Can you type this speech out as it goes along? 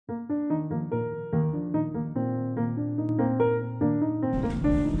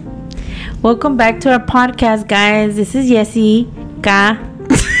Welcome back to our podcast, guys. This is Jessica.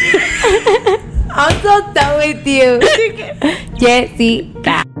 I'm so done with you.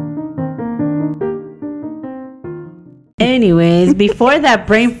 Jessica. Anyways, before that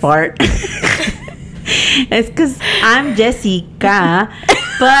brain fart, it's because I'm Jessica,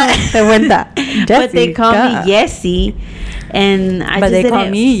 but they call me Jessie. And but they call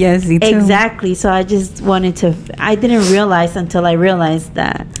me Jessie too. Exactly. So I just wanted to. I didn't realize until I realized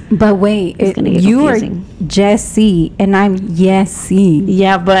that. But wait, you are Jessie and I'm Jessie.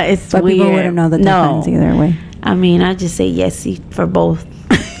 Yeah, but it's but weird. People wouldn't know the difference either way. I mean, I just say Jessie for both.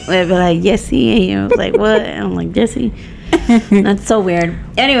 They'd be like Jessie, and you was like, what? And I'm like Jessie. That's so weird.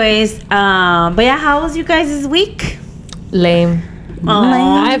 Anyways, but yeah, how was you guys this week? Lame.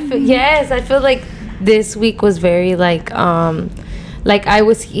 I feel like this week was very like I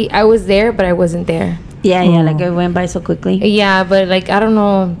was there but I wasn't there. Yeah, like it went by so quickly. Yeah, but like I don't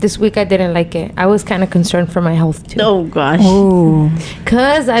know, this week I didn't like it. I was kind of concerned for my health too. Oh gosh.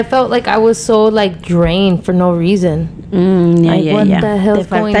 Cause I felt like I was so like drained for no reason. What the hell's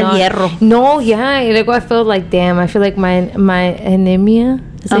going on? Hierro. No, like I felt like damn. I feel like my anemia,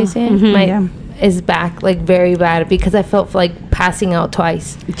 as they say, is back like very bad because I felt like passing out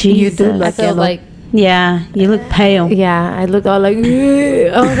twice. Jesus. You do look. I felt like. Yeah, you look pale. Yeah, I looked all like,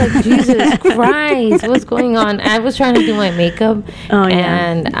 I was like, Jesus Christ, what's going on? I was trying to do my makeup,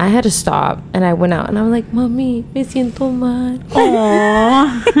 and I had to stop, and I went out, and I was like, Mami, me siento mal.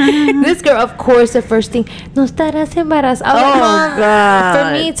 Aww. This girl, of course, the first thing, no estarás embarazada. Oh, God.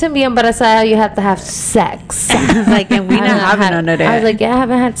 For me to be embarazada, you have to have sex. Like, and we not having none of that. I was like, yeah, I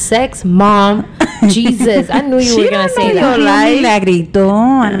haven't had sex, Mom. Jesus, I knew you were going to say that.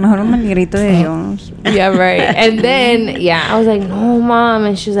 Yeah, right. And then, I was like, no, Mom.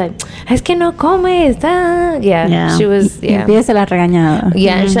 And she was like, es que no comes. Yeah, she was, Empieza la regañada.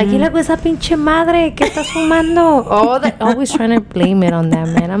 Yeah, and she's like, y luego esa pinche madre que estás fumando. Always trying to blame it on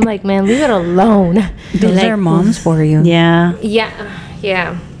them, man. I'm like, man, leave it alone. Those are moms for you. Yeah.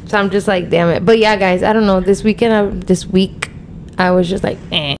 So I'm just like, damn it. But yeah, guys, I don't know. This week, I was just like,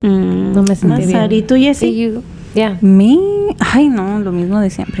 no me sentí bien. ¿Y tú, Jessie? Yeah. Me? Ay, no, lo mismo de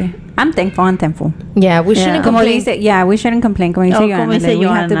siempre. I'm thankful. Yeah, we shouldn't complain. We shouldn't complain. Como dice Joanna, we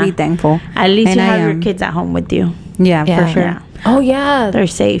have to be thankful. At least you have your kids at home with you. Yeah, for sure. Yeah. Oh, yeah. They're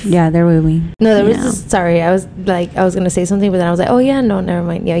safe. Yeah, they're with me. No, there was this, sorry, I was going to say something, but then I was like, oh, yeah, no, never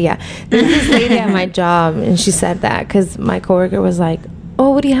mind. Yeah. There was this lady at my job, and she said that because my coworker was like,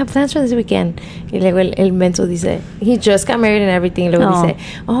 oh, what do you have plans for this weekend? Y luego el menso dice, he just got married and everything. Y luego dice,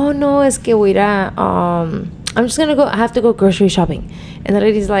 oh, no, es que voy a I'm just gonna go. I have to go grocery shopping. And the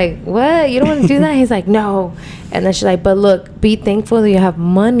lady's like, what? You don't want to do that? He's like, no. And then she's like, but look, be thankful that you have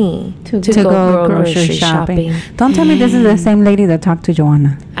money to go grocery shopping. Don't tell me this is the same lady that talked to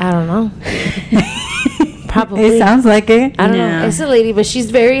Joanna. I don't know. Probably. It sounds like it. I don't know. It's a lady, but she's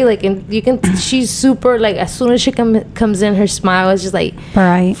very like, she's super like, as soon as she comes in, her smile is just like,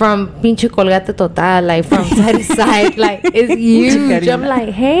 right. From pinche colgate total, like from side to side, like it's huge. I'm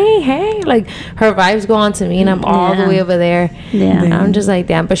like, hey, like her vibes go on to me, and I'm all the way over there. Yeah. And I'm just like,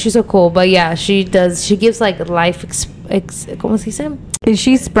 damn, but she's so cool. But yeah, she gives like life ¿cómo se dice?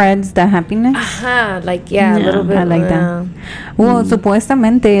 She spreads the happiness. Like a little bit. I like that. Well,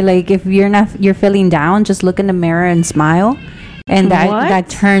 supuestamente, like if you're feeling down, just look in the mirror and smile, and that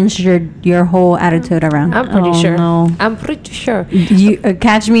turns your whole attitude around. I'm pretty sure. No. I'm pretty sure. You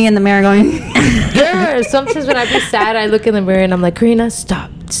catch me in the mirror going. Yeah. Sometimes when I be sad, I look in the mirror and I'm like, Karina,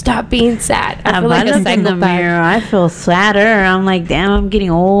 stop being sad. I feel like a psychopath. In the mirror, I feel sadder. I'm like, damn, I'm getting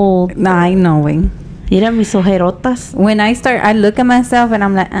old. Nah, I know, way. Mira mis ojerotas. When I look at myself and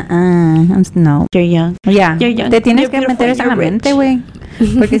I'm like, no. You're young. Yeah. You're young. Te tienes que meter eso en la mente, güey.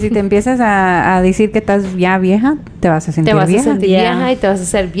 Porque si te empiezas a decir que estás ya vieja, te vas a sentir vieja. Vieja y te vas a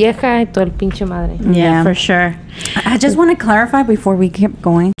hacer vieja y todo el pinche madre. Yeah, for sure. I just want to clarify before we keep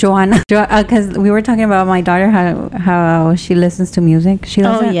going, Joanna, because we were talking about my daughter, how she listens to music. She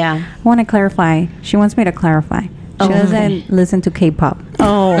doesn't. Oh, yeah. I want to clarify. She wants me to clarify. She doesn't listen to K-pop.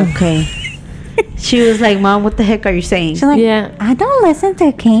 Oh, okay. She was like, Mom, what the heck are you saying? She's like, I don't listen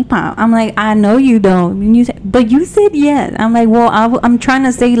to K-pop. I'm like, I know you don't. And you said, but you said yes. I'm like, well, I'm trying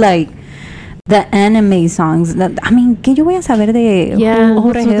to say like the anime songs. I mean, ¿qué yo voy a saber de?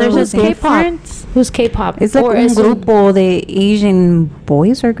 So there's a K-pop. Who's K-pop? It's like un grupo de Asian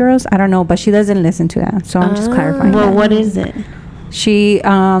boys or girls. I don't know, but she doesn't listen to that. So I'm just clarifying. Well, what is it? She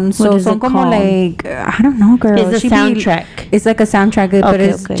so son como like I don't know, girl. It's a soundtrack. It's like a soundtrack, but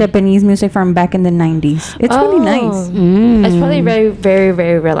it's Japanese music from back in the 90s. It's really nice. It's probably very, very,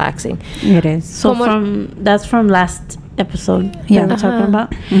 very relaxing. It is. So that's from last episode Yeah. that we're talking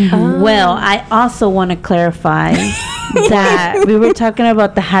about. Oh. Well, I also want to clarify that we were talking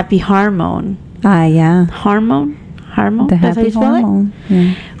about the happy hormone. Yeah. Hormone? The That's how happy you spell it? hormone.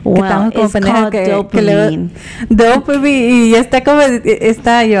 Yeah. Well, it's called dopamine. Dopamine. Y está como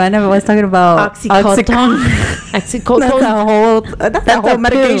esta Joanna was talking about Oxycodone. That's a whole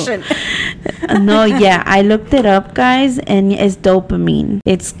medication. No, yeah, I looked it up, guys, and it's dopamine.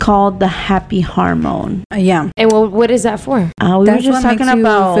 It's called the happy hormone. Yeah. And what is that for? We were That's just what talking makes you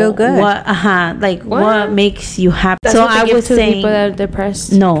about feel good. what makes you happy. That's So what they I give was to saying, people that are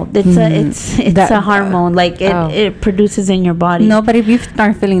depressed. no, it's That- a hormone. Like it produces in your body. No, but if you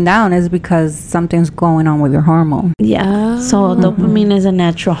start feeling down, it's because something's going on with your hormone. Yeah. So dopamine is a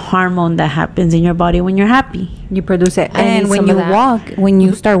natural hormone that happens in your body when you're happy. You produce it. I And need when some you of that. walk, when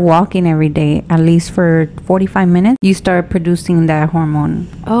you start walking every day, at least for 45 minutes, you start producing that hormone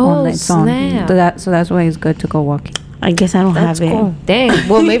Oh, on its own. snap. So that's why it's good to go walking. I guess I don't That's have cool. it. Dang.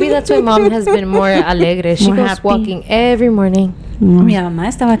 Well, maybe that's why mom has been more alegre. She More goes happy. walking every morning. Mi mamá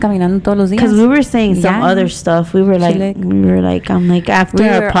estaba caminando todos los días. Because we were saying some Yeah. other stuff. We were like, I'm like, after We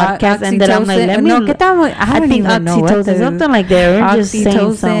our were, podcast ended, I'm like, oxytocin- let me. no, ¿qué tal? I don't think even know what oxytocin, the- something like that. We're just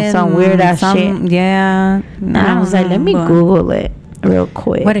saying some weird ass shit. Yeah. And I was like, let me Google it real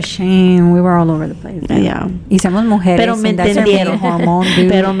quick. What a shame. We were all over the place. Yeah. Y somos mujeres. Pero me and that's our entendieron. main hormone,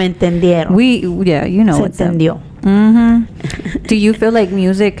 dude. Pero me entendieron. Yeah, you know Se what's up. entendió. Do you feel like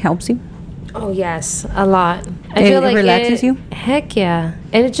music helps you? Oh yes, a lot. I It feel like relaxes you? Heck yeah.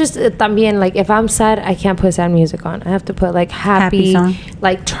 And it just también like if I'm sad, I can't put sad music on. I have to put like happy song.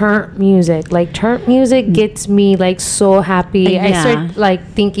 like turnt music. Like turnt music gets me like so happy. I Yeah. start like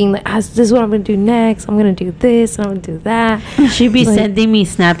thinking like this is what I'm gonna do next. I'm gonna do this and I'm gonna do that. She be Like- sending me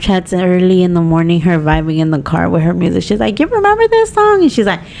Snapchats early in the morning, her vibing in the car with her music. She's like, you remember this song? And she's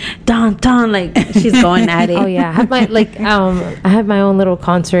like, dun dun, like she's going at it. Oh yeah, I have my I have my own little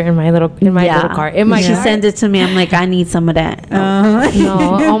concert in my little car. In my She car. sends it to me. I'm like, I need some of that.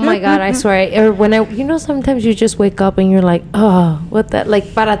 No, oh my god, I swear. Or when sometimes you just wake up and you're like, oh, what that,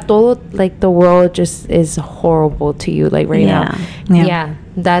 like, para todo, like the world just is horrible to you, like right now. Yeah. Yeah,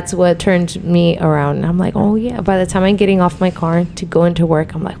 that's what turned me around. And I'm like, oh yeah. By the time I'm getting off my car to go into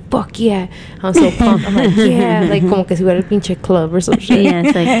work, I'm like, fuck yeah. I'm so pumped. I'm like, yeah, like como que si fuera el pinche club or some shit. Yeah,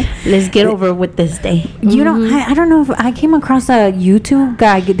 it's like, let's get over with this day. You know, I don't know if I came across a YouTube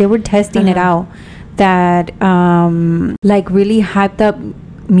guy. They were testing it out that like really hyped up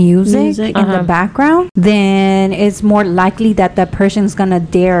music in the background, then it's more likely that that person's gonna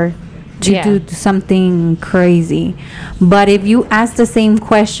dare to do something crazy. But if you ask the same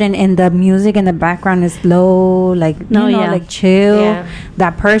question and the music in the background is low, like like chill,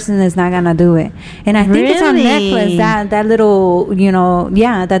 that person is not gonna do it. And I think it's on Netflix, that little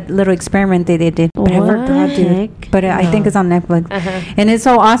that little experiment they did. But I forgot, dude. But I think it's on Netflix. And it's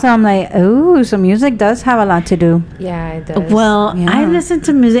so awesome. I'm like, oh, so music does have a lot to do. Yeah, it does. Well, Yeah. I listen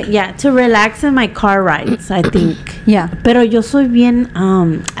to music, to relax in my car rides, I think. Yeah. Pero yo soy bien,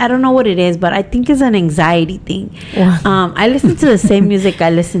 I don't know what it is, but I think it's an anxiety thing. I listen to the same music I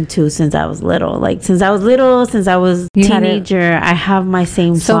listened to since I was little. Like, since I was teenager, I have my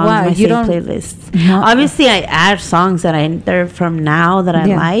same songs, my same playlists. No. Obviously, I add songs they're from now that I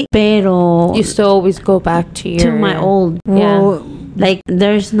like, pero you still always go back to my old. Well, Like,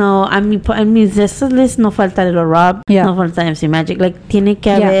 there's no, en mis esas lists no falta Little Rob, no falta MC Magic. Like, tiene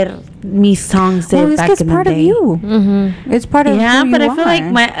que haber mis songs de it's back 'cause in the part of day. you. It's part of who but you I feel are.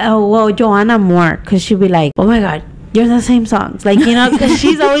 like Joanna more, because she'd be like, oh my God, you're the same songs. Like, because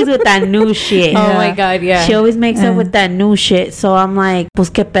she's always with that new shit. Oh my God, yeah. She always makes up with that new shit. So I'm like, pues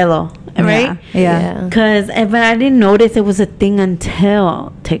que pedo, right? Yeah. Because but I didn't notice it was a thing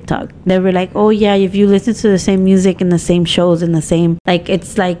until TikTok. They were like, oh yeah, if you listen to the same music and the same shows and the same,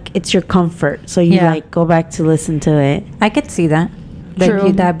 it's your comfort. So you go back to listen to it. I could see that.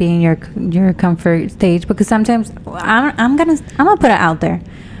 True. That being your comfort stage, because sometimes I'm gonna put it out there.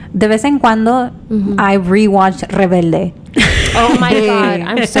 De vez en cuando, I rewatch Rebelde. Oh my God,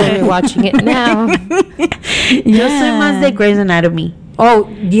 I'm still rewatching it now. Yo soy más de Grey's Anatomy. Oh,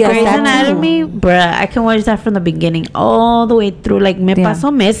 yes. Grey's that too. Anatomy, bruh, I can watch that from the beginning all the way through. Like, me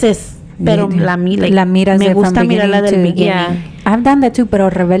paso meses. Pero la miras me gusta mirarla del beginning. Yeah. I've done that too, pero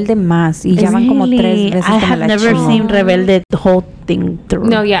Rebelde más. Y ya van como 3 veces. I que me have la never chingo. seen Rebelde the whole thing through.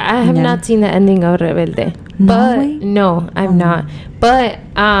 No, I have not seen the ending of Rebelde. No, I've not. But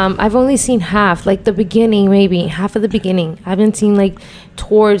I've only seen half, like the beginning, maybe half of the beginning. I haven't seen like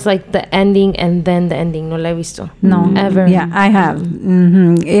towards like the ending and then the ending. No la he visto. No, ever. Yeah, I have.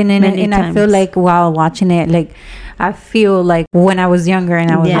 And I feel times. like while watching it, like I feel like when I was younger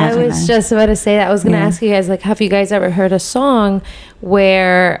and I was Yeah. I was just about to say that. I was going to ask you guys, like, have you guys ever heard a song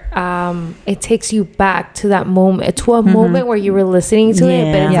where it takes you back to that moment, to a moment where you were listening to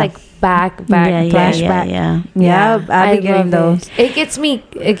it, but it's like back, flashback. Yeah, I've been getting those. It gets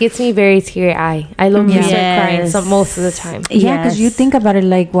me very teary-eyed. I love to start crying most of the time. Yeah, because you think about it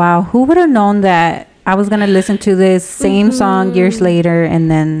like, wow, who would have known that I was gonna listen to this same song years later, and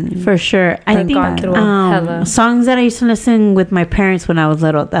then for sure. I think songs that I used to listen with my parents when I was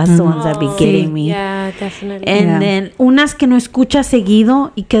little, that's the ones that be getting me. Yeah, definitely. And then unas que no escuchas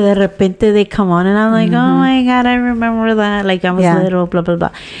seguido y que de repente they come on and I'm like, oh my God, I remember that. Like I was little, blah, blah,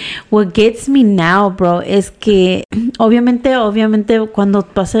 blah. What gets me now, bro, es que obviamente cuando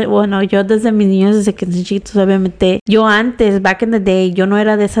pasé, bueno, yo desde mis niños, desde que son chiquitos, obviamente, yo antes, back in the day, yo no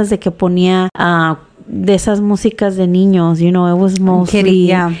era de esas de que ponía de esas músicas de niños, you know, it was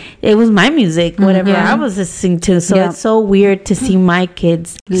mostly it was my music, whatever I was listening to. So it's so weird to see my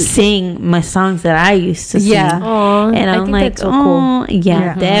kids sing my songs that I used to sing. And I'm like, that's so cool.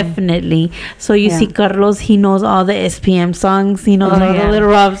 Definitely. So you see Carlos, he knows all the SPM songs, he knows all the Little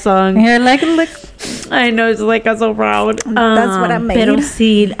Rob songs. You're like, look, I know, it's like I'm so proud. That's what I made. Pero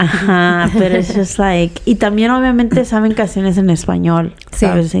sí, pero it's just like, y también obviamente saben canciones en español,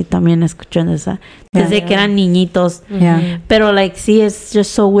 ¿sabes? Y también escuchan esa desde que eran niñitos. Pero like, sí, it's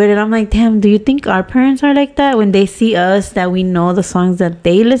just so weird. And I'm like, damn, do you think our parents are like that when they see us, that we know the songs that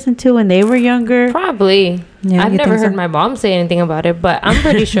they listened to when they were younger? Probably. I've never heard my mom say anything about it, but I'm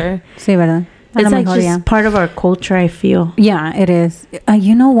pretty sure. Sí, ¿verdad? It's like just part of our culture, I feel. Yeah, it is.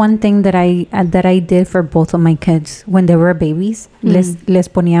 You know, one thing that I did for both of my kids when they were babies, les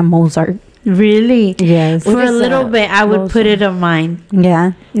ponía Mozart. Really? Yes. For a little bit, I would put it on mine.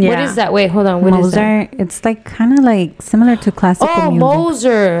 Yeah. What is that? Wait, hold on. What Mozart, is that? It's like kind of like similar to classical music.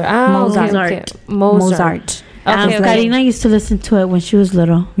 Mozart. Mozart. Mozart. Okay, Karina used to listen to it when she was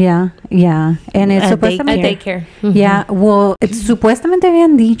little. Yeah. And it's supuestamente at daycare. Yeah, well, it's supuestamente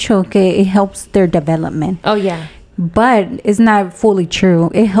habían dicho que it helps their development. Oh, yeah. But it's not fully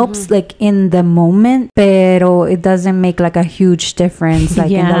true. It helps like in the moment, pero it doesn't make like a huge difference like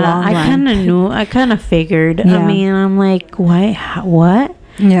in the long run. I kind of knew. I kind of figured. I mean, I'm like, why? What?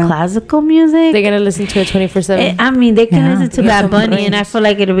 Yeah. Classical music? They're going to listen to it 24/7. I mean, they can listen to Bad Bunny and I feel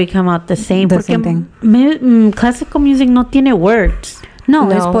like it'll become out the same. The same thing. Classical music no tiene words. No,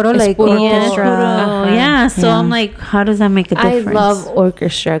 it's puro like orchestra. So I'm like, how does that make a difference? I love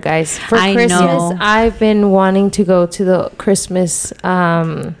orchestra, guys. For Christmas, I've been wanting to go to the Christmas,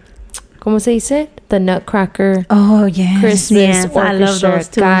 ¿cómo se dice? The Nutcracker. Oh, yes. Christmas orchestra. I love those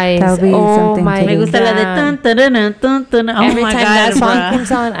too. Guys. Oh, my God. Me gusta la de tan, Every time that song comes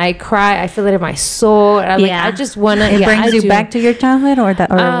on, I cry. I feel it in my soul. I'm like, I just want to. It brings you back to your childhood or why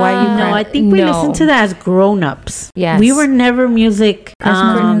you cry? No, I think we listened to that as grown-ups. Yes. We were never music.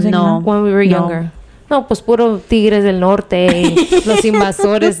 No, when we were younger. No, pues puro Tigres del Norte, los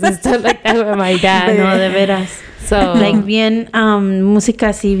invasores and stuff like that with my dad. No, de veras. So, like bien música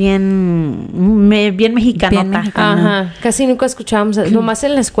así bien mexicanota. Ajá. Casi nunca escuchábamos, nomás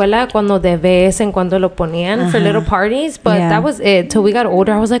en la escuela cuando de vez en cuando lo ponían for little parties, but that was it. Till we got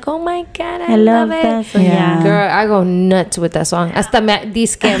older, I was like, oh my God, I love it. That song. Yeah. Girl, I go nuts with that song. Hasta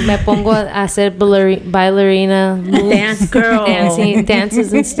me pongo a hacer bailarina moves, dance girl,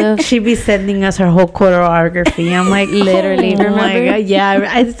 dances and stuff. She be sending us her whole choreography. I'm like, literally, oh my God, yeah,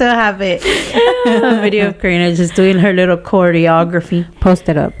 I still have it. A video of Karina just doing her little choreography. Post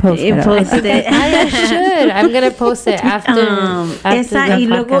it up. Post it. I should. I'm gonna post it after esa, y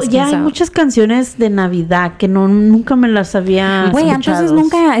luego ya hay muchas canciones de Navidad que nunca me las había escuchado. Entonces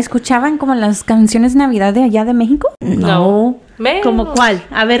nunca escuchaban como las canciones de Navidad de allá de México. No. ¿Como cuál?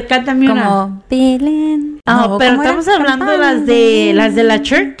 A ver, cántame una. Como Bilin. No, pero estamos hablando de las de la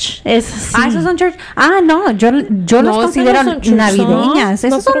church. Esos son church. No, yo los considero navideñas.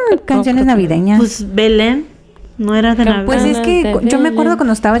 Esas son canciones navideñas. Pues Belén no era de Navidad. Pues es que yo me acuerdo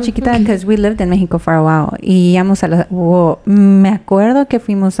cuando estaba chiquita, because we lived in Mexico for a while, y íbamos a me acuerdo que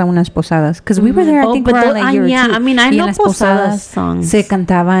fuimos a unas posadas, because we were there, I think, for like a year or two. I mean, I know posadas songs. Se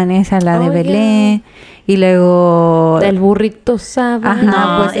cantaban la de Belén. Y luego el burrito sabanero.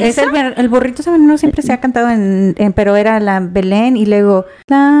 Ajá, pues el burrito sabanero siempre se ha cantado pero era la Belén y luego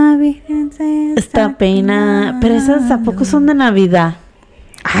la Virgen está peinada. Pero esas tampoco son de Navidad.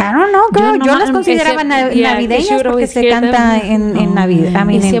 I don't know, girl. Yo las consideraba navideñas porque se canta en Navidad.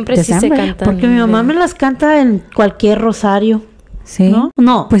 Y siempre sí se canta. Porque mi mamá me las canta en cualquier rosario. Sí.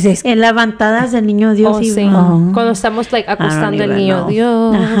 No, pues es en levantadas del niño Dios. Oh, y, sí. Cuando estamos like acostando al niño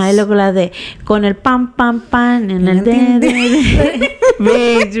Dios. Ajá, y luego la de con el pam en el de.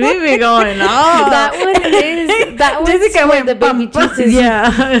 Bitch, we be going on. That one is Jessica when the baby Jesus.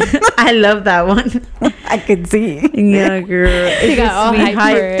 Yeah, I love that one. I could see. Yeah, girl. She It got all gets me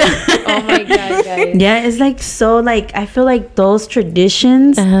hyped. Oh my god, guys. Yeah, it's like so like I feel like those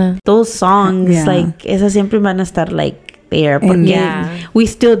traditions, those songs, Yeah. like esas siempre van a estar like there porque Yeah. we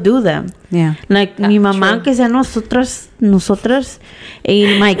still do them. Yeah. Like mi mamá, que sea nosotras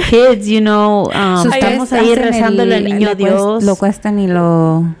y my kids, you know, estamos ahí rezándole al niño Dios. Lo cuestan y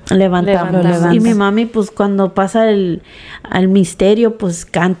lo levantamos. Y mi mami, pues cuando pasa al misterio, pues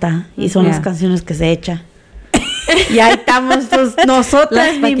canta. Y son las canciones que se echa. Y ahí estamos pues,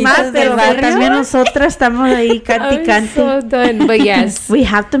 nosotras ni más, pero también nosotras estamos ahí cante. So done, but yes. We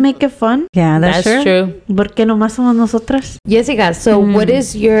have to make it fun. Yeah, that's true. Porque nomás somos nosotras. Jessica, so what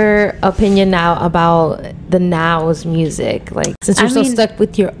is your opinion now about the now's music? Like, since you're so stuck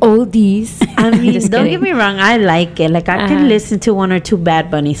with your oldies. I mean, don't get me wrong, I like it. Like, I can listen to one or two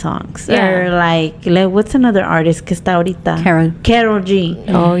Bad Bunny songs. Yeah. Or like what's another artist que está ahorita? Carol G.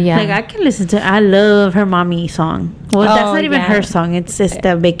 Oh, yeah. Like, I can listen to, I love her mommy song. Well, that's not even her song. It's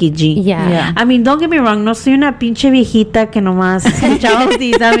Becky G. Yeah. I mean, don't get me wrong. No soy una pinche viejita que nomás escucha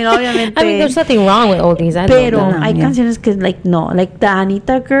oldies. I mean, obviamente. I mean, there's nothing wrong with oldies. I Pero love them. hay canciones que, like, no. Like, the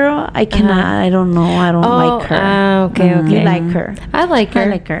Anita girl, I cannot, I don't know. I don't like her. Okay. You like her. I like her. I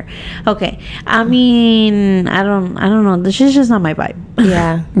like her. Okay. I mean, I don't know. She's just not my vibe.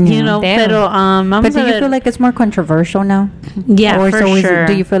 Yeah. You know, Damn. pero But do you feel like it's more controversial now? Yeah, or for sure.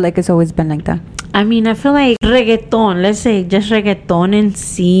 Do you sure. feel like it's always been like that? I mean, I feel like reggaeton, let's say just reggaeton in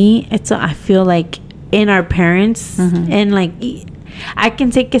sí, I feel like in our parents, and like, I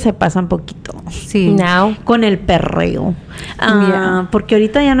can say que se pasa un poquito. Sí. Now? Con el perreo. Yeah. Porque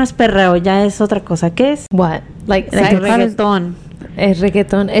ahorita ya no es perreo, ya es otra cosa. ¿Qué es? What? Like reggaeton.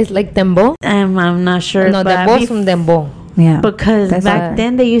 Reggaeton is like dembow? I'm not sure. No, dembow es un dembow. Yeah. Because That's back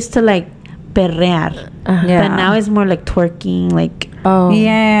then they used to like perrear. Yeah. But now it's more like twerking, like... Oh.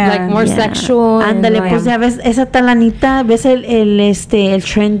 Yeah. Like more sexual. Ándale, and pues ya ves esa talanita, ves el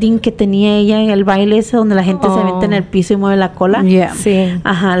trending que tenía ella en el baile ese donde la gente se avienta en el piso y mueve la cola. Yeah. Sí.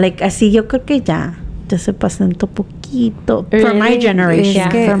 Ajá, like así yo creo que ya se pasó poquito. For my Really? generation,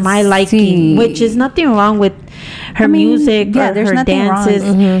 Yeah. for my liking, Sí. which is nothing wrong with her music or there's her nothing wrong. dances.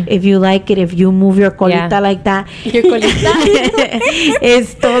 If you like it, if you move your colita like that. Your colita.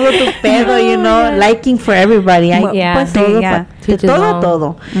 Es todo tu pedo, you know, liking for everybody. Yeah. Pues todo, Yeah. de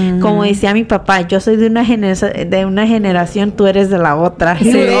todo. Como decía mi papá, yo soy de una generación, tú eres de la otra. He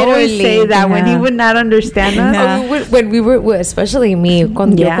would always say that when he would not understand us. When we were, especially me,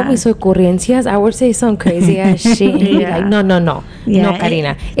 cuando yo con mis ocurrencias, I would say some crazy ass shit. And he'd be like, no, Yeah. no,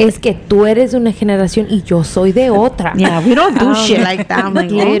 Karina. Es que tú eres de una generación y yo soy de otra. Yeah, we don't do shit like that. I'm like,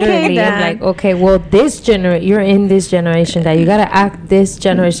 Literally, okay, I'm like, okay, well, you're in this generation, that you gotta act this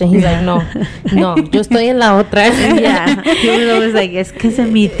generation. He's like, no, yo estoy en la otra. Yeah, he was always like, es que es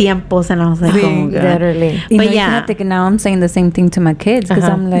en mi tiempos, and I was like, oh my God. Literally. You But know, yeah. fíjate que now I'm saying the same thing to my kids because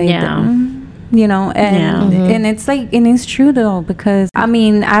I'm like, you know, and it's like, and it's true though, because I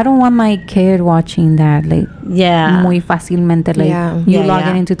mean, I don't want my kid watching that like muy fácilmente, like you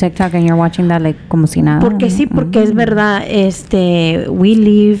logging into TikTok and you're watching that like como si nada. Porque sí, porque es verdad, we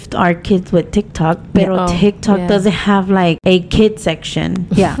leave our kids with TikTok, pero TikTok doesn't have like a kid section.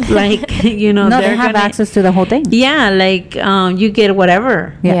 Yeah. Like, you know, No, they have access to the whole thing. Yeah, like you get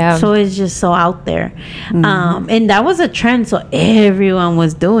whatever. Yeah. So it's just so out there. And that was a trend, so everyone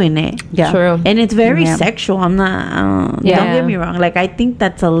was doing it. Yeah. True. And it's very sexual. I'm not, don't get me wrong. Like, I think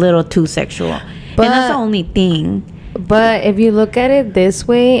that's a little too sexual. But and that's the only thing. But if you look at it this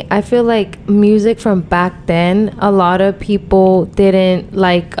way, I feel like music from back then, a lot of people didn't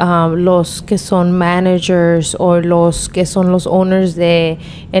like los que son managers or los que son los owners de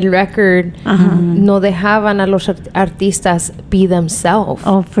el record, no dejaban a los artistas be themselves.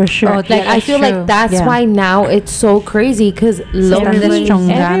 Oh, for sure. Like, I feel like that's why now it's so crazy, because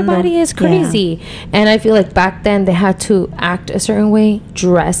everybody is crazy. And I feel like back then they had to act a certain way,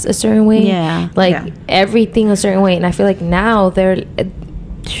 dress a certain way, everything a certain way. And I feel like now they're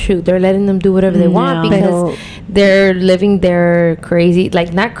letting them do whatever they want, because they're living their crazy,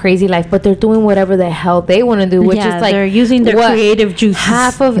 like, not crazy life, but they're doing whatever the hell they want to do, which is like they're using their creative juices.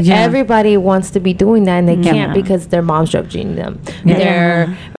 Half of everybody wants to be doing that, and they can't because their mom's judging them,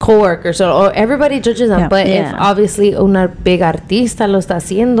 their coworkers, or everybody judges them. But if obviously una big artista lo está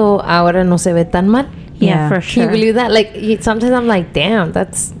haciendo, ahora no se ve tan mal. Yeah, for sure. Can you believe that? Like, sometimes I'm like, damn,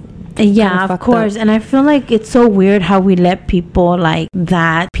 that's Yeah, of course. And I feel like it's so weird how we let people like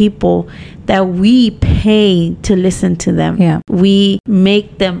that, people that we pay to listen to them. Yeah. We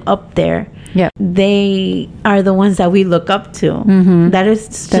make them up there. Yeah. They are the ones that we look up to. That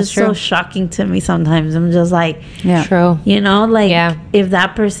is just so shocking to me sometimes. I'm just like, Yeah. True. you know, like if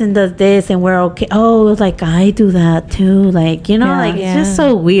that person does this and we're okay, oh, like I do that too. Like, you know, like it's just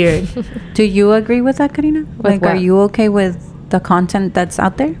so weird. Do you agree with that, Karina? Like, what? are you okay with the content that's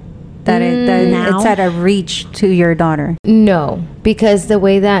out there? That it's at a reach to your daughter? No, because the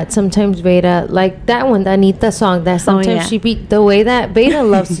way that sometimes Veda, like that one, the Anita song, that sometimes she beat, the way that Veda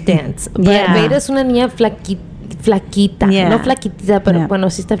loves to dance. But Veda es una niña flaquita. No flaquitita, pero bueno,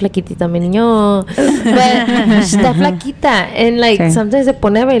 sí está flaquitita, mi niño. But está flaquita. And like sometimes se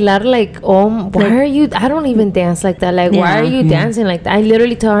pone a bailar like, oh, why are you, I don't even dance like that. Like, why are you dancing like that? I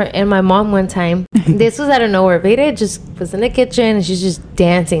literally told her and my mom one time, this was out of nowhere. Veda just was in the kitchen and she's just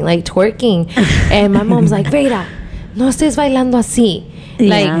dancing, like twerking. And my mom's like, Veda, no estés bailando así.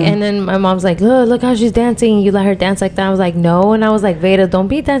 Like, and then my mom's like, look how she's dancing. You let her dance like that. I was like, no. And I was like, Veda, don't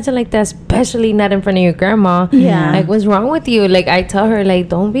be dancing like that, especially not in front of your grandma. Yeah. Like, what's wrong with you? Like, I tell her, like,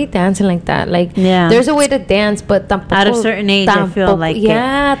 don't be dancing like that. Like, there's a way to dance, but tampoco, at a certain age, I feel like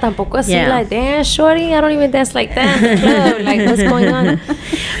tampoco así, like, dance, shorty. I don't even dance like that in the club. Like, what's going on?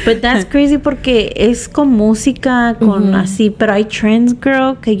 But that's crazy porque es con música, con así, pero hay trends,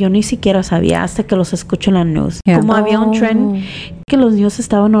 girl, que yo ni siquiera sabía hasta que los escucho en la news. Como había un trend que los niños se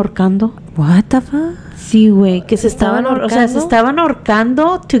estaban ahorcando. What the fuck? Sí, güey, que se estaban ahorcando. O sea, se estaban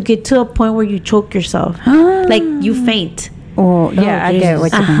ahorcando to get to a point where you choke yourself. Like, you faint. Oh, yeah, I get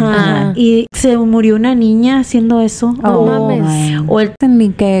what you mean. Y se murió una niña haciendo eso. Oh, mames. O el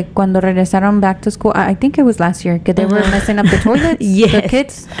que cuando regresaron back to school, I think it was last year, que they were messing up the toilets. The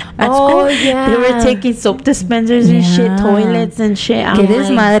kids at school. Yeah. They were taking soap dispensers and shit, toilets and shit. Que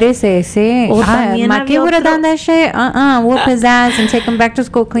desmadre es ese. Maki would have done that shit. Whoop his ass and take him back to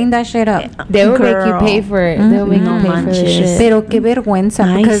school, clean that shit up. They would make you pay for it. They would make you pay for this shit. Pero qué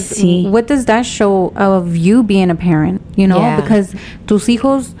vergüenza. Because what does that show of you being a parent? You know? Because tus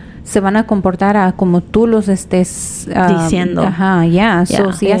hijos se van a comportar a como tú los estés diciendo.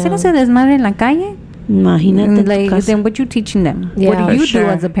 So si hacen ese desmadre en la calle, imagínate, like, then what you teaching them? What do you do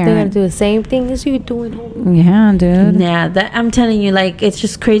as a parent? They're gonna do the same thing as you do at home. Yeah, dude. Yeah, that I'm telling you, like, it's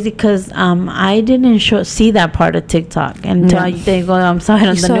just crazy because I didn't see that part of TikTok until they go. I'm sorry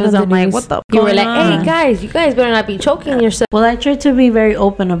on the news. I'm like, what the? You were like, hey guys, you guys better not be choking yourself. Well, I try to be very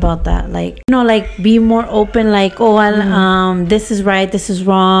open about that. Like, you know, like be more open. Like, this is right, this is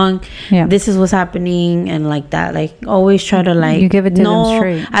wrong. Yeah. This is what's happening, and like that. Like, always try to like. You give it to them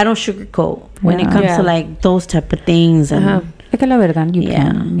straight. I don't sugarcoat when it comes to like those type of things. And porque la verdad,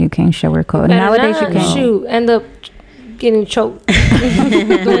 you can't sugarcoat. Nowadays you can't. Shoot, end up getting choked. Yeah,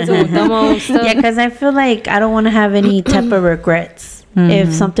 because I feel like I don't want to have any type of regrets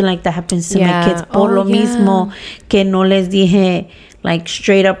if something like that happens to my kids. Por lo mismo que no les dije, like,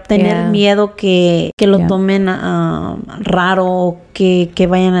 straight up, tener miedo que lo tomen raro, que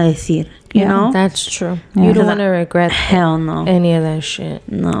vayan a decir. You know? That's true. You don't want to regret any of that shit.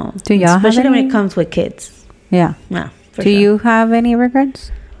 No. Do y'all especially when it comes with kids. Yeah. Yeah. Do you have any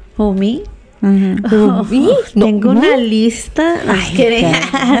regrets? Who, me? Tengo una lista.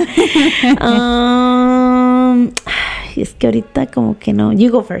 Es que ahorita como que no.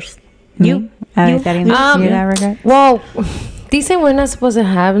 You go first. You got regret? Well, dicen we're not supposed to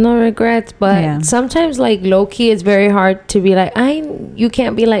have no regrets, but sometimes, like, low-key, it's very hard to be like, you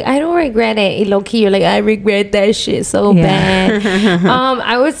can't be like, I don't regret it. And low-key, you're like, I regret that shit so bad.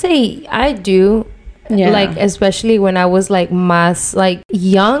 I would say I do. Like, especially when I was like más like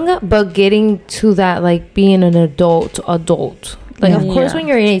young, but getting to that, like, being an adult. Like, of course, when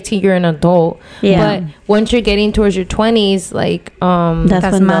you're 18, you're an adult. But once you're getting towards your 20s, like,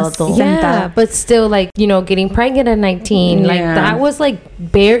 that's when the adult. But still, like, you know, getting pregnant at 19, like, that was like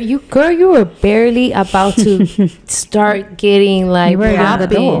you were barely about to start getting like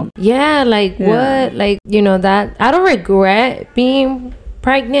popping. Yeah, like what? Like, you know, that I don't regret being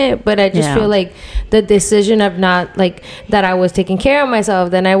pregnant, but I just feel like the decision of not, like, that I was taking care of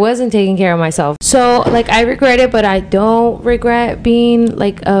myself, then I wasn't taking care of myself. So, like, I regret it, but I don't regret being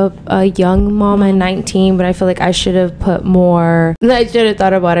like a young mom at 19. But I feel like I should have put more, I should have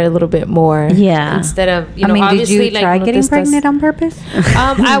thought about it a little bit more, instead of, you know, obviously, did you try getting pregnant on purpose?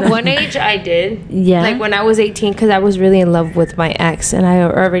 At one age I did, like when I was 18, because I was really in love with my ex and I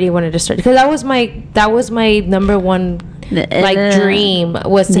already wanted to start, because that was my number one like dream,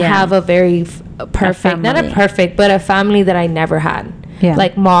 was to have a very perfect, not a perfect, but a family that I never had. Yeah.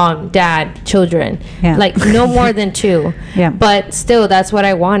 Like mom, dad, children. Yeah. Like no more than 2. Yeah. But still, that's what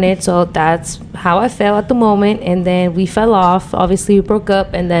I wanted. So that's how I felt at the moment. And then we fell off. Obviously, we broke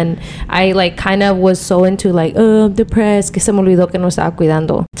up. And then I like kind of was so into like, oh, I'm depressed. Que se me olvidó que no estaba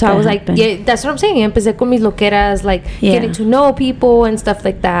cuidando. So I was like, yeah, that's what I'm saying. Empecé con mis loqueras, like getting to know people and stuff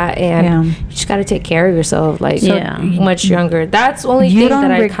like that. And you just got to take care of yourself. Like much younger. That's the only thing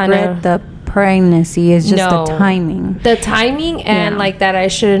that I kind of... the pregnancy is just the timing and like that I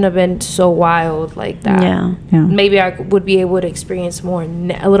shouldn't have been so wild like that. Maybe I would be able to experience more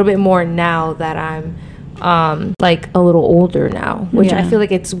a little bit more now that I'm like a little older now, which I feel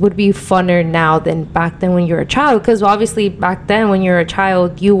like it would be funner now than back then when you're a child, because obviously back then when you're a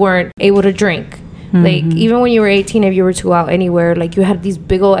child you weren't able to drink. Like even when you were 18, if you were to go out anywhere, like you had these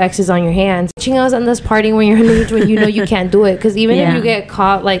big old X's on your hands. Chingados andas partying when you're an age when you know you can't do it, because even if you get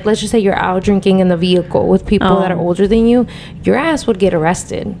caught, like let's just say you're out drinking in the vehicle with people that are older than you, your ass would get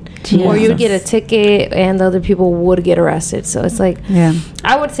arrested. Or you'd get a ticket and the other people would get arrested. So it's like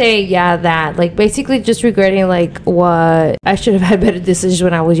I would say that like basically just regretting like what I should have had better decisions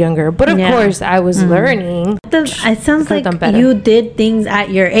when I was younger, but of course I was learning. It sounds like you did things at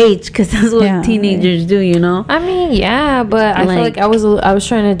your age, because that's what teenagers do, you know. I mean, but I feel like I was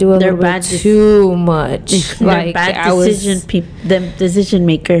trying to do a little bit too much. Like bad decision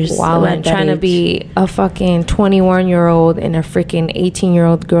makers. Wow, I'm trying to be a fucking 21-year-old in a freaking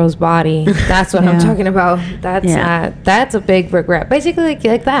 18-year-old girl's body. That's what I'm talking about. That's a big regret. Basically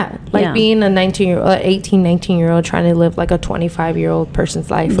like that. Like being a 19-year-old trying to live like a 25-year-old person's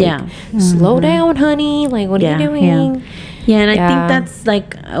life. Like, slow down, honey. Like, what are you doing? And I think that's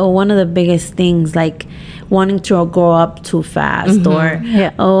like one of the biggest things, like wanting to grow up too fast, or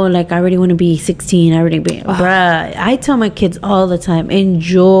like I already want to be 16. Bruh, I tell my kids all the time,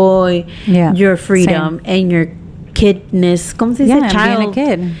 enjoy your freedom and your kidness. ¿Cómo se dice? Child. Being a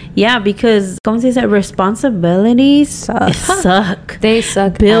kid. Yeah, because ¿cómo se dice? Responsibilities suck. They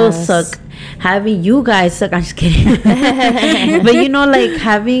suck. Bills suck. Having you guys suck. I'm just kidding. But you know, like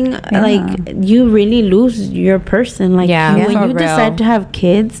having like you really lose your person. Like when you decide to have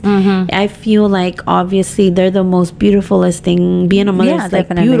kids, I feel like obviously they're the most beautifulest thing. Being a mother is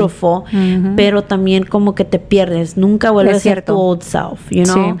like beautiful, pero también como que te pierdes. Nunca vuelves a ser tu old self. You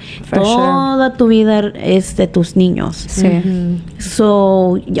know, toda tu vida es de tus niños.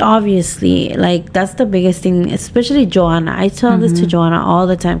 So obviously, like that's the biggest thing. Especially Joanna. I tell this to Joanna all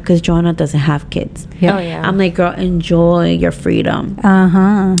the time, because Joanna doesn't have kids. I'm like, girl, enjoy your freedom.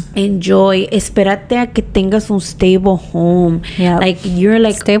 Enjoy. Espérate a que tengas un stable home. Like you're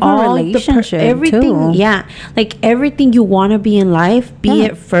like stable all relationship everything. too. Like everything you want to be in life, be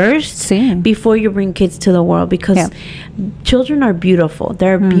it first before you bring kids to the world, because children are beautiful.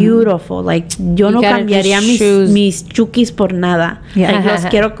 They're beautiful. Like yo no cambiaría mis chukis por nada. Like los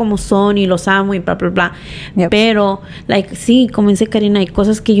quiero como son y los amo y bla bla bla. Pero like sí, como dice Karina, hay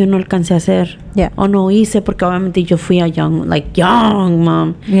cosas que yo no alcancé a hacer o no hice porque obviamente yo fui a young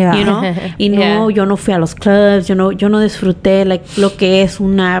mom, you know, y no, yo no fui a los clubs, yo no disfruté like lo que es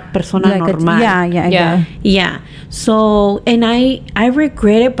una persona like normal. So and I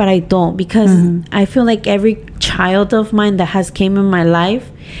regret it, but I don't, because I feel like every child of mine that has came in my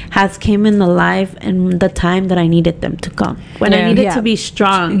life has came in the life and the time that I needed them to come, when I needed to be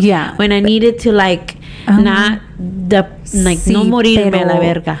strong, when I needed to like not the like no morirme la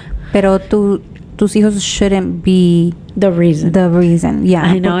verga. Pero tus hijos shouldn't be the reason.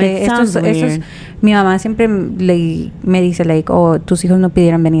 I know, it sounds weird. Mi mamá siempre me dice like, oh, tus hijos no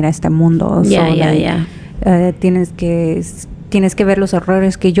pudieran venir a este mundo. Tienes que ver los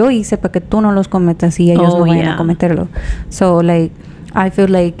errores que yo hice para que tú no los cometas y ellos no vayan a cometerlo. So like I feel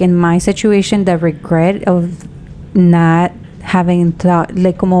like in my situation the regret of not having thought,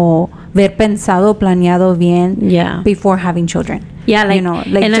 like como ver pensado, planeado bien before having children. Like, you know,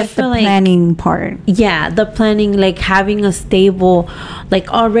 like just the planning part. The planning, like having a stable, like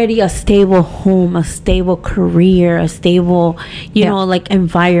already a stable home, a stable career, a stable, you know, like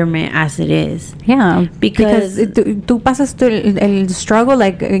environment as it is. Because tú pasas el struggle,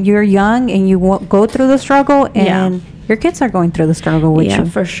 like you're young and you go through the struggle, and your kids are going through the struggle with you.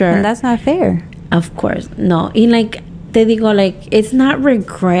 For sure. And that's not fair. Of course. No. And like, te digo, like, it's not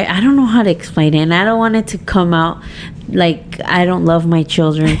regret. I don't know how to explain it, and I don't want it to come out like I don't love my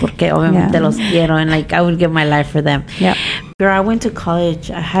children, porque obviamente los quiero, and like I would give my life for them. Girl, I went to college.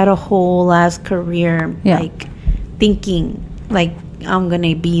 I had a whole ass career, like thinking like I'm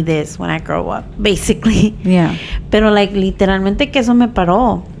gonna be this when I grow up, basically. Pero like literalmente que eso me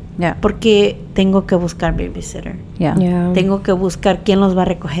paró. Porque tengo que buscar babysitter. Tengo que buscar quién los va a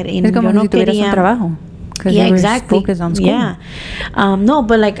recoger. Y es como yo no si tuvieras un trabajo. Because you were focused on school. Yeah. No,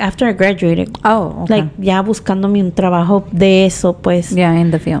 but like after I graduated. Oh, okay. Like ya buscándome un trabajo de eso, pues. Yeah, in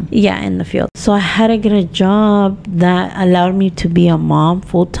the field. Yeah, in the field. So I had to get a job that allowed me to be a mom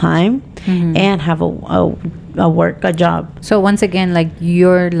full time and have a job. So once again, like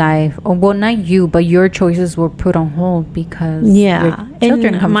your life, or well, not you, but your choices were put on hold because your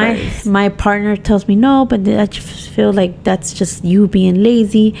children come first. My partner tells me no, but I just feel like that's just you being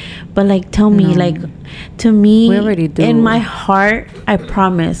lazy. But like, tell me, like, to me, we already do. In my heart, I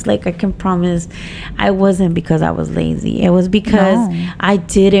promise, like I can promise, I wasn't because I was lazy. It was because I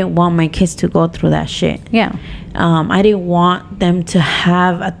didn't want my kids to go through that shit. Yeah. I didn't want them to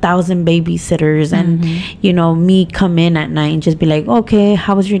have 1,000 babysitters and, you know, me come in at night and just be like, okay,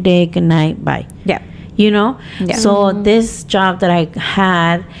 how was your day? Good night. Bye. Yeah. You know? Yeah. So this job that I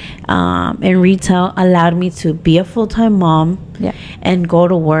had in retail allowed me to be a full-time mom and go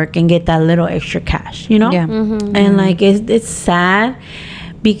to work and get that little extra cash, you know? Yeah. And like, it's sad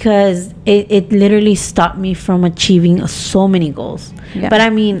because it literally stopped me from achieving so many goals. Yeah. But I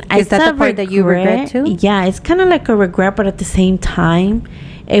mean, is that the part that you regret too? Yeah, it's kind of like a regret, but at the same time,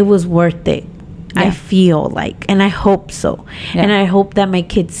 it was worth it. Yeah. I feel like, and I hope so. Yeah. And I hope that my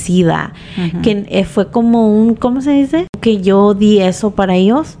kids see that. Que fue como un, ¿cómo se dice? Que yo di eso para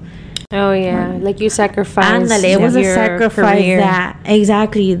ellos. Oh yeah, like you sacrificed. Ándale, it was a sacrifice career. That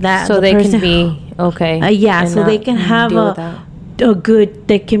exactly that. So they can be okay. Yeah, so they can have a good,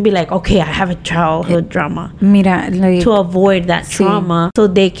 they can be like, okay, I have a childhood drama. Mira, like, to avoid that trauma, so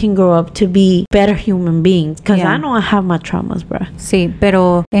they can grow up to be better human beings. Because I know I have my traumas, bro. Sí,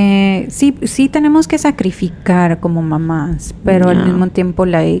 pero sí tenemos que sacrificar como mamás, pero al mismo tiempo,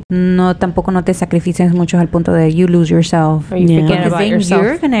 like, tampoco no te sacrifices mucho al punto de you lose yourself. Or you forget about yourself.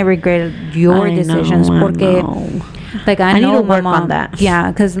 You're gonna regret your decisions. Porque, like, I know need to work mama, on that. Yeah,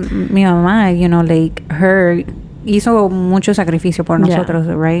 because mi mamá, you know, like, her hizo mucho sacrificio por nosotros,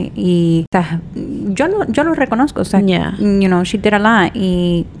 right? Y yo lo reconozco, o sea, you know, she did a lot.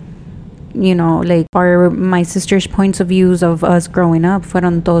 Y, you know, like, my sister's points of views of us growing up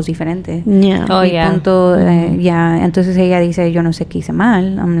fueron todos diferentes. Yeah. Oh, yeah. Punto, entonces ella dice, yo no sé qué hice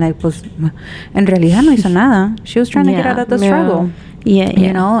mal. I'm like, pues, en realidad no hizo nada. She was trying to get out of the struggle. Yeah.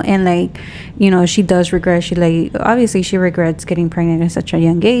 You know, and like, you know, she does regret. She, like, obviously she regrets getting pregnant at such a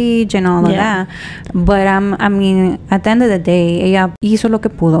young age and all of that. But I mean, at the end of the day, ella hizo lo que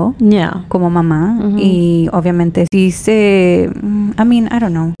pudo. Yeah. Como mamá. Y obviamente I mean, I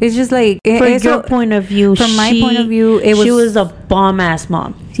don't know. It's just like, from your point of view, from my point of view, she was a bomb ass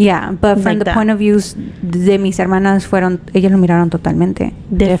mom. Yeah, but from the point of views de mis hermanas ellas lo miraron totalmente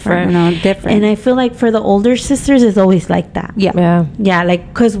different. You know, different. And I feel like for the older sisters, it's always like that. Yeah, like,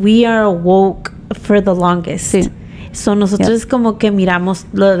 because we are woke for the longest. Sí. So nosotros como que miramos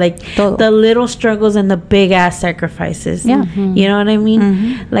the little struggles and the big ass sacrifices. Yeah. You know what I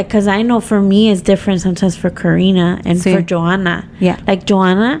mean? Like, because I know for me it's different sometimes for Karina and for Joanna. Yeah. Like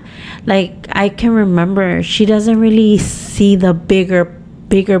Joanna, like, I can remember she doesn't really see the bigger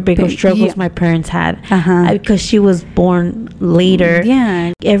struggles my parents had because she was born later.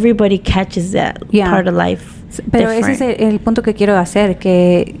 Yeah. Everybody catches that part of life. Pero ese es el punto que quiero hacer,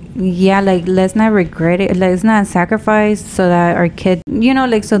 que like, let's not regret it, let's not sacrifice so that our kid, you know,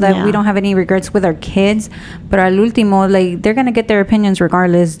 like, so that we don't have any regrets with our kids, but al último, like, they're gonna get their opinions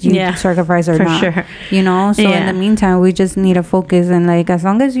regardless you sacrifice or not, sure. You know, so in the meantime we just need to focus, and like, as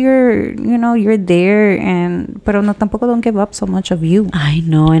long as you're, you know, you're there, and pero no, tampoco don't give up so much of you. I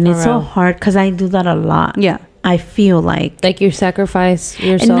know, and it's so hard because I do that a lot. I feel like you sacrifice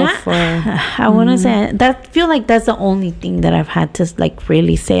yourself for. I want to say that. Feel like that's the only thing that I've had to, like,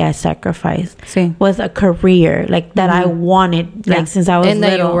 really say I sacrificed was a career, like, that I wanted, like, since I was little.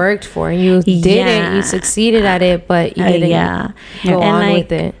 That you worked for, and you did it, you succeeded at it, but you didn't go on, like,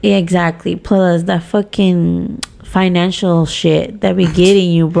 with it. Exactly. Plus the fucking financial shit that be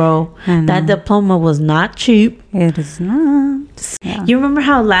getting you, bro. That diploma was not cheap. It is not. You remember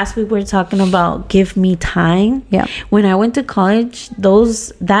how last week we were talking about give me time? Yeah. When I went to college,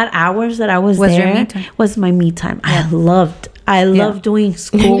 that hours that I was there was my me time. I love doing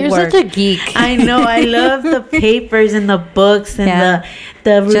schoolwork. You're such a geek. I know. I love the papers and the books and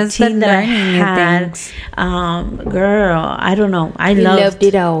the routine that I had. Girl, I don't know. I loved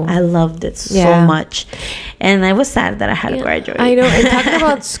it all. I loved it so much. And I was sad that I had to graduate. I know. And talking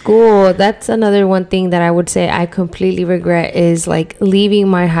about school, that's another one thing that I would say I completely regret is, like, leaving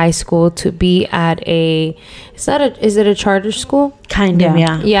my high school to be at is it a charter school? Kind of,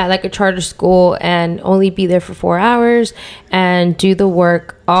 yeah. Yeah, like a charter school, and only be there for 4 hours and do the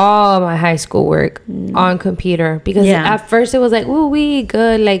work, all my high school work on computer. Because at first it was like, ooh, we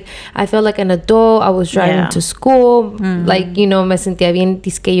good. Like, I felt like an adult. I was driving to school. Like, you know, me sentía bien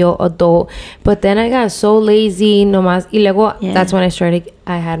disque yo adult. But then I got so lazy, nomás. Y luego, that's when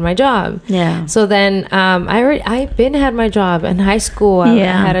I had my job. Yeah. So then I've been had my job in high school. I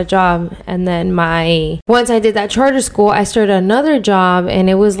had a job. And then once I did that charter school, I started another job, and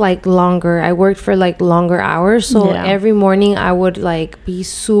it was like longer. I worked for like longer hours. So every morning I would like be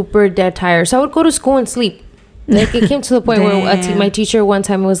super dead tired. So I would go to school and sleep. Like, it came to the point where my teacher one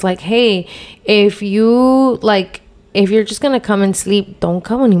time was like, hey, if you're just gonna come and sleep, don't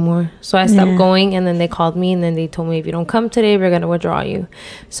come anymore. So I stopped going, and then they called me, and then they told me, if you don't come today, we're gonna withdraw you.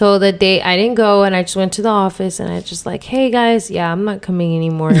 So the day I didn't go, and I just went to the office, and I just like, hey guys, I'm not coming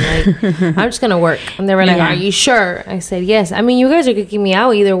anymore. Like, I'm just gonna work. And they were like, are you sure? I said, yes. I mean, you guys are kicking me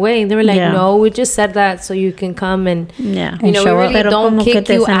out either way. And they were like, no, we just said that so you can come and you know, we really don't kick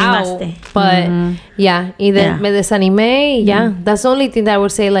you out. But either me desanimé. That's the only thing that I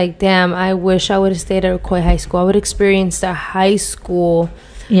would say, like, damn, I wish I would have stayed at Coy High School. I would experience the high school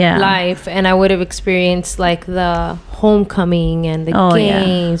life, and I would have experienced like the homecoming and the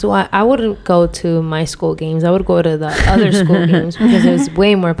games. Well, I wouldn't go to my school games. I would go to the other school games because it was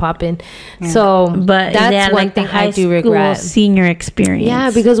way more popping. So, but that's one thing I do regret. Senior experience.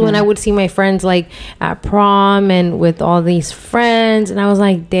 Yeah, because when I would see my friends like at prom and with all these friends, and I was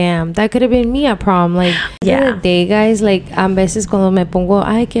like, damn, that could have been me at prom. Like, the other day, guys, like, a veces cuando me pongo,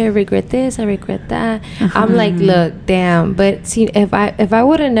 I regret this, I regret that. I'm like, look, damn. But see, if I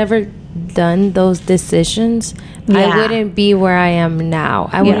would have never done those decisions, I wouldn't be where I am now.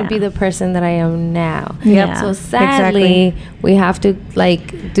 I wouldn't be the person that I am now. So sadly, we have to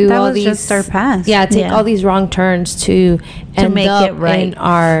like do all these just our past. Take all these wrong turns to make up it right in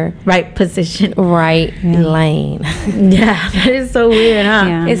our right position, right lane. That is so weird,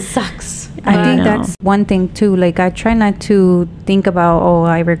 huh? It sucks. I think that's one thing too. Like, I try not to think about,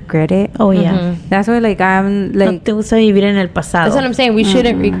 I regret it. That's why, like, I'm like, no te gusta vivir en el pasado. That's what I'm saying. We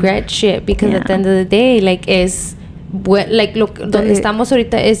shouldn't regret shit, because at the end of the day, like, donde estamos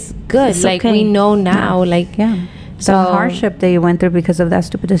ahorita is good. It's like, we know now, like, so the hardship that you went through because of that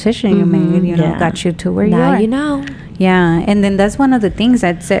stupid decision you made, you know, got you to where you are. Now you know. Yeah, and then that's one of the things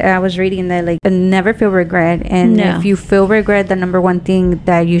that I was reading, that like, never feel regret, and if you feel regret, the number one thing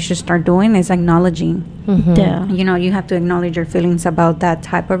that you should start doing is acknowledging. You know, you have to acknowledge your feelings about that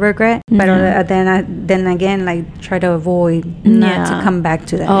type of regret, but then again, like, try to avoid not to come back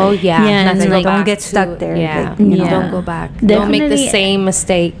to that. Like, don't get stuck there. Like, don't go back. Don't make the same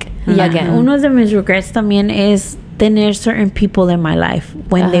mistake again. Uno de mis regrets también es tener certain people in my life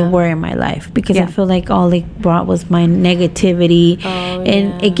when they were in my life, because I feel like all they brought was my negativity,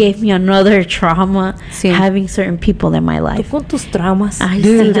 and it gave me another trauma having certain people in my life. Tú con tus traumas. Ay,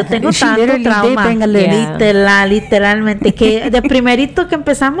 sí, yo tengo tanto trauma. Literalmente, que de primerito que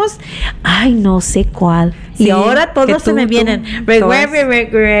empezamos, ay, no sé cuál. Y ahora todos se me vienen. Regret.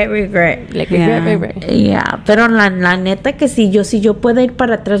 Pero la neta que si yo puedo ir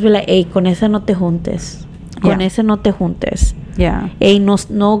para atrás, like, hey, con ese no te juntes. Con ese no te juntes. Ey,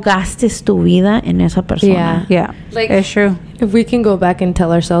 no gastes tu vida en esa persona. Like, it's true. If we can go back and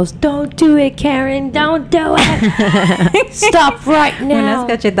tell ourselves, don't do it, Karen, don't do it. Stop right now. Unas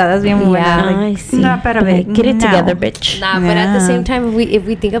cachetadas bien buenas. Ay, sí. No, pero Like, get it together, bitch. But at the same time, if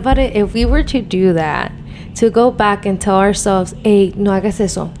we think about it, if we were to do that, to go back and tell ourselves, hey, no hagas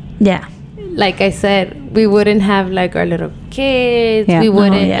eso. Like I said, we wouldn't have like our little kids. We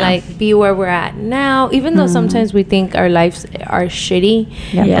wouldn't like be where we're at now, even though sometimes we think our lives are shitty,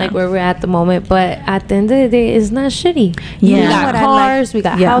 like where we're at the moment, but at the end of the day, it's not shitty. We got cars, we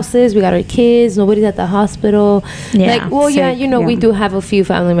got houses, we got our kids, nobody's at the hospital. Like, well, you know, we do have a few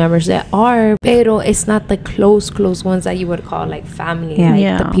family members that are, pero it's not the close ones that you would call like family,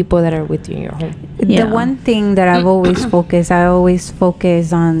 like the people that are with you in your home. The one thing that I've always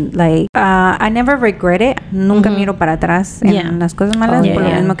focused on, like, I never regret it. Nunca miro para atrás en las cosas malas, por lo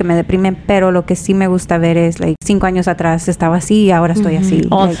mismo que me deprime, pero lo que sí me gusta ver es, like, 5 años atrás estaba así y ahora estoy así.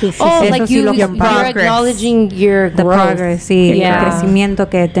 Like you're acknowledging your the progress, el crecimiento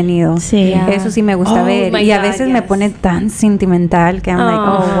que he tenido. Eso sí me gusta ver. Y a veces me pone tan sentimental que I'm like,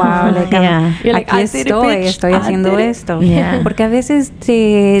 oh, wow, like, aquí estoy haciendo esto. Porque a veces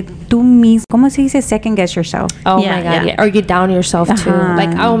tú mismo, ¿cómo se dice? Second guess yourself. Oh my God, or you down yourself too.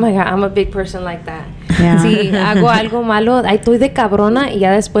 Like, oh my God, I'm a big person like that. Si hago algo malo, ahí estoy de cabrona y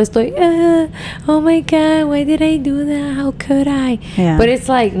ya después estoy, oh my God, why did I do that? How could I? Yeah. But it's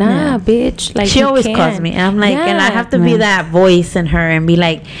like, nah, bitch. Like, she always calls me. I'm like, and I have to be that voice in her and be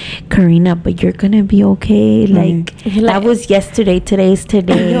like, Karina, but you're gonna be okay. Like, that was yesterday. Today's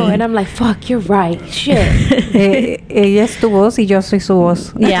today. And I'm like, fuck, you're right. Shit. Ella es tu voz y yo soy su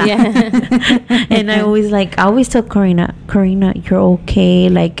voz. Yeah. And I always tell Karina, you're okay.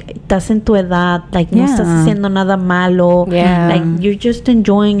 Like, estás en tu edad. Like, no estás haciendo nada malo. Yeah. Like, you're just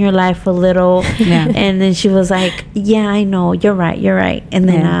enjoying your life a little. Yeah. And then she was like, yeah, I know. You're right. And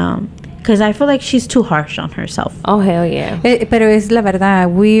then, because I feel like she's too harsh on herself. Oh, hell yeah. Pero es la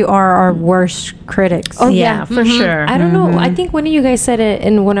verdad. We are our worst critics. Oh, yeah, for sure. I don't know. I think one of you guys said it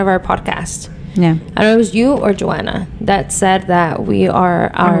in one of our podcasts. Yeah. I don't know, it was you or Joanna that said that we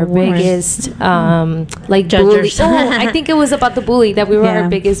are our biggest like Judgers. bully. Oh, I think it was about the bully, that we were our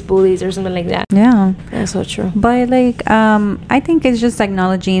biggest bullies or something like that. Yeah. That's so true. But like I think it's just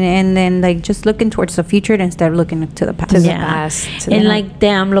acknowledging and then like just looking towards the future instead of looking to the past. To the past. And like,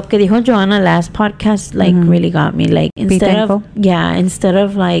 damn, lo que dijo Joanna last podcast like really got me. Like, instead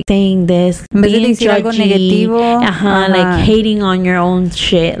of like saying this, being judgy, like hating on your own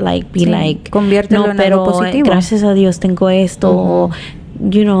shit, like be like, conviértelo en algo positivo. Gracias a Dios tengo esto,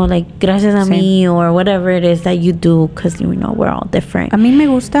 you know, like, gracias a mí, or whatever it is that you do, because, you know, we're all different. A mí me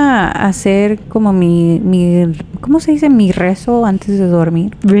gusta hacer como mi ¿cómo se dice? Mi rezo antes de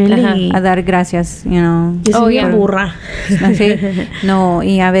dormir. Really? A dar gracias, you know. Yo soy bien burra. Sí. No,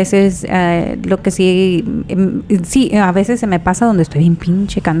 y a veces lo que sí, a veces se me pasa donde estoy bien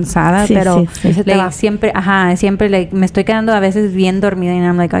pinche cansada, pero like, siempre like, me estoy quedando a veces bien dormida and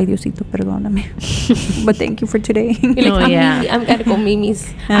I'm like, ay, Diosito, perdóname. But thank you for today. I'm gonna go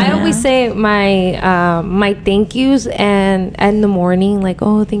Mimi's. I always say my thank yous and in the morning, like,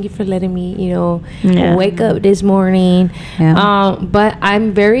 oh, thank you for letting me, you know, wake up this morning. But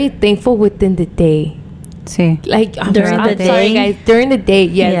I'm very thankful within the day. Sí. Like, I'm sorry, guys, during the day,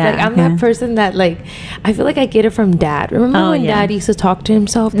 yes. Like, I'm that person that, like, I feel like I get it from Dad. Remember when Dad used to talk to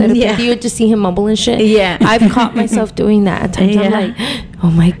himself? That you would just see him mumble and shit? Yeah. I've caught myself doing that at times. I'm like,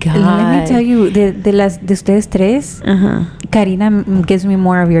 oh my God. Let me tell you, de ustedes tres, Karina gives me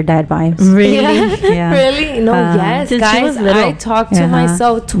more of your dad vibes. Really? Yeah. Really? No, yes, guys. I talk to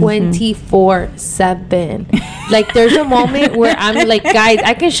myself 24/7. Like, there's a moment where I'm like, guys,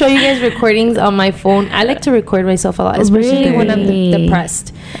 I can show you guys recordings on my phone. I like to record myself a lot, especially when I'm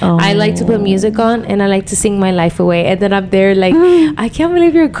depressed. I like to put music on and I like to sing my life away. And then I'm there like, I can't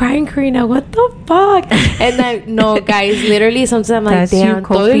believe you're crying, Karina. What the fuck? And no, guys, literally sometimes I'm like, damn,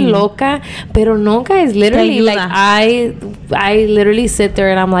 estoy loca. Pero no, guys, literally, like, I literally sit there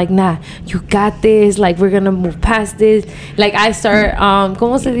and I'm like, nah, you got this. Like, we're gonna move past this. Like, I start,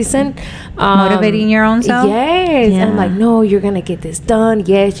 ¿cómo se dicen? Motivating your own self? Yes. Yeah. I'm like, no, you're gonna get this done.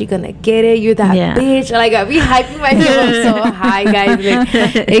 Yes, you're gonna get it. You're that bitch. Like, I be hyping myself so high, guys.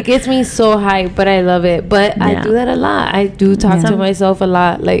 Like, it gets me so high, but I love it. But I do that a lot. I do talk to myself a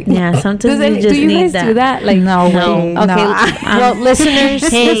lot. Like, sometimes do you guys do that? Like, no. Okay. Well, listeners,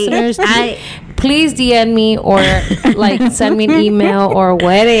 please DM me or like send me an email or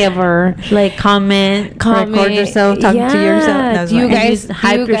whatever. Like, comment, record yourself, talk to yourself. Do you guys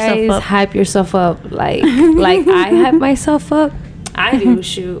hype yourself up? Like I hype myself up. I do,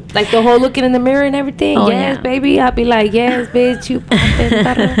 shoot. Like, the whole looking in the mirror and everything. Baby. I'll be like, yes, bitch, you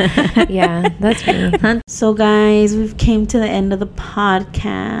poppin'. Yeah, that's me. So, guys, we've came to the end of the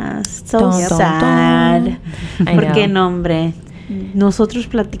podcast. So sad. Porque, no, hombre. Nosotros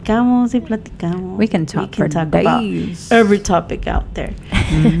platicamos y platicamos. We can talk about days. Every topic out there.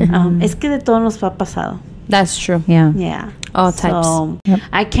 Es que de todo nos ha pasado. That's true. Yeah. All types. So,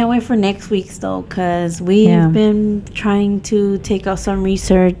 I can't wait for next week's though, because we've been trying to take out some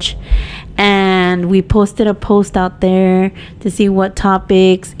research, and we posted a post out there to see what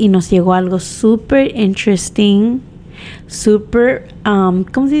topics, y nos llegó algo super interesting, super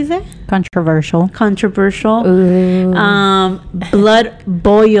 ¿cómo se dice? Controversial. Blood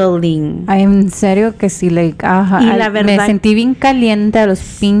boiling. Ay, en serio que sí, like, y la verdad, me sentí bien caliente a los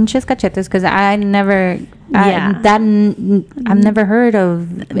pinches cachetes, because I've never heard of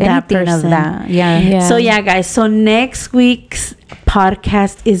anything of that. So guys, so next week's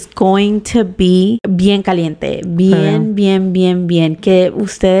podcast is going to be bien caliente, bien, que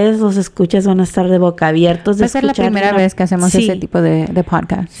ustedes, los escuchas, van a estar de boca abiertos de escuchar. Va a ser la primera vez que hacemos ese tipo de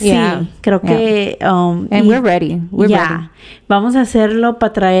podcast. Sí, creo que and we're ready. We're ready. Vamos a hacerlo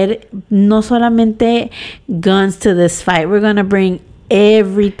para traer no solamente guns to this fight. We're gonna bring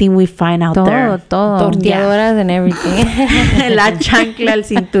everything we find out there. Todo. Torteadoras and everything. La chancla, el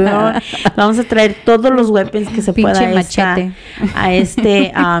cinturón. Vamos a traer todos los weapons que se pueda a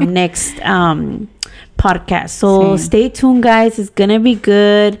este next podcast. So stay tuned, guys. It's gonna be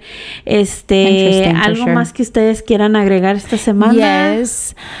good. Algo más que ustedes quieran agregar esta semana.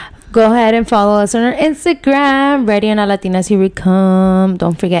 Yes. Go ahead and follow us on our Instagram, Radio Una Latinas, here we come.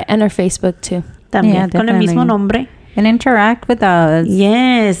 Don't forget, and our Facebook too. También con el mismo nombre. And interact with us.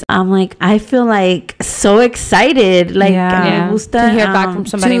 Yes. I feel like so excited. Like, me gusta to hear back from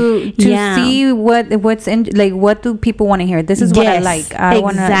somebody. To see what's in, like, what do people want to hear? This is what I like. I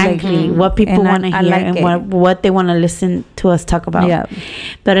exactly. What people want to hear like and what they want to listen to us talk about. Yeah.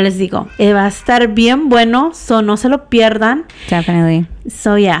 Pero les digo, va a estar bien bueno, so no se lo pierdan. Definitely.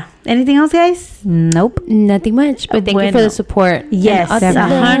 So, yeah. Anything else, guys? Nope. Nothing much, but thank you for the support. Yes.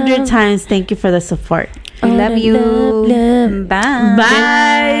 100 times thank you for the support. We love you. Love. Bye.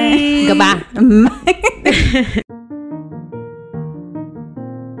 Bye. Goodbye.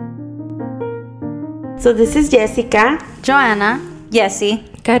 So this is Jessica, Joanna, Jessie,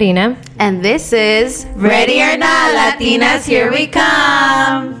 Karina, and this is Ready or Not, Latinas, here we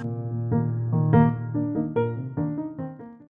come.